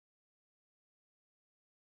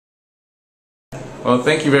Well,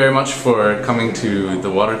 thank you very much for coming to the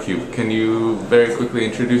Water Cube. Can you very quickly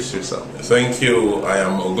introduce yourself? Thank you. I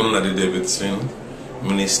am Ogunlade Davidson,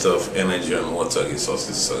 Minister of Energy and Water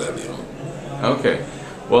Resources, Sierra Leone. Okay.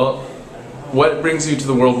 Well, what brings you to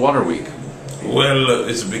the World Water Week? Well,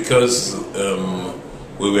 it's because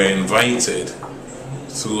we were invited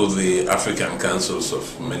through the African Councils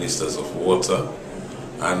of Ministers of Water,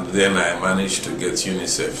 and then I managed to get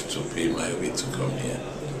UNICEF to pay my way to come here.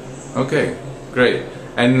 Okay, great.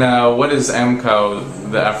 And what is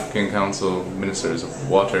AMCOW, the African Council of Ministers of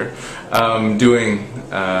Water, doing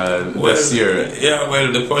this year? Yeah,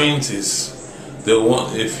 well, the point is,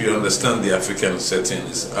 if you understand the African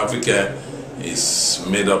settings, Africa is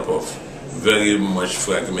made up of very much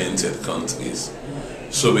fragmented countries.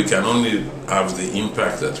 So we can only have the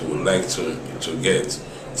impact that we would like to get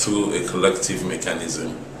through a collective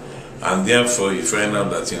mechanism. And therefore you find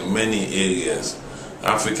out that in many areas,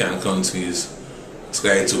 African countries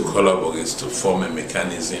try to collaborate to form a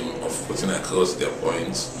mechanism of putting across their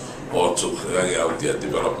points or to carry out their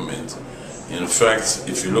development. In fact,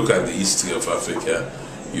 if you look at the history of Africa,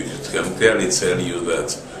 you can clearly tell you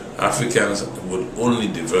that Africans would only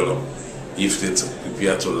develop if they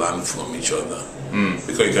prepare to learn from each other.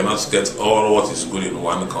 Because you cannot get all what is good in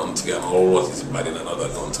one country and all what is bad in another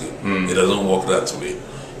country. It doesn't work that way.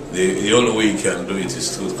 The only way you can do it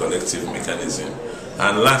is through collective mechanism.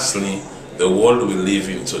 And lastly, the world we live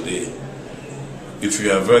in today, if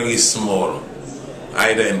you are very small,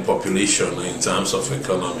 either in population or in terms of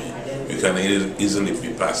economy, you can easily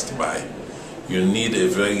be passed by. You need a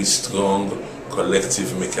very strong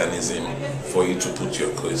collective mechanism for you to put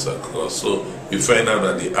your case across. So you find out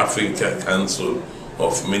that the African Council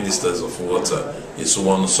of Ministers of Water is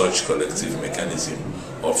one such collective mechanism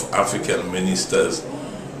of African ministers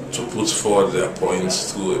to put forward their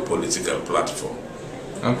points through a political platform.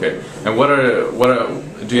 Okay,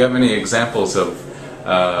 and do you have any examples of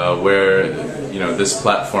where this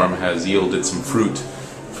platform has yielded some fruit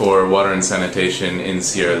for water and sanitation in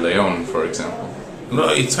Sierra Leone, for example? No,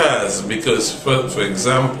 it has, because for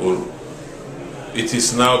example, it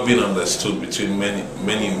is now being understood between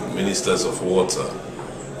many ministers of water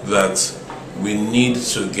that we need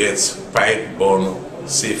to get pipe-borne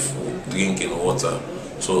safe drinking water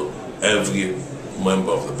to every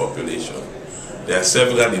member of the population. There are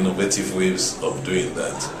several innovative ways of doing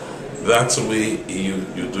that. That way you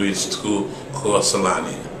do it through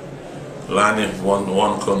cross-learning. Learning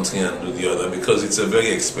one country and do the other, because it's a very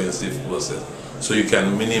expensive process. So you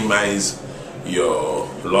can minimize your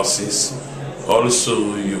losses.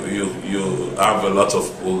 Also, you have a lot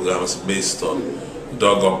of programs based on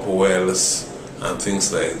dug up wells and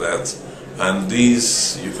things like that. And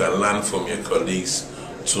these you can learn from your colleagues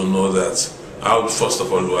to know that how, first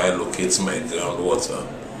of all, do I locate my groundwater?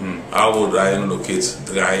 How would I locate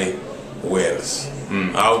dry wells?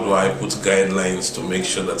 How do I put guidelines to make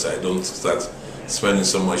sure that I don't start spending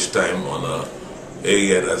so much time on a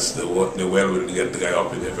area that the well will get dry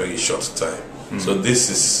up in a very short time? So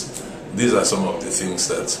these are some of the things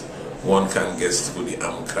that one can get through the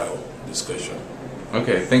AMCOW discussion.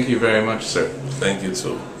 Okay, thank you very much, sir. Thank you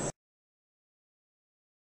too.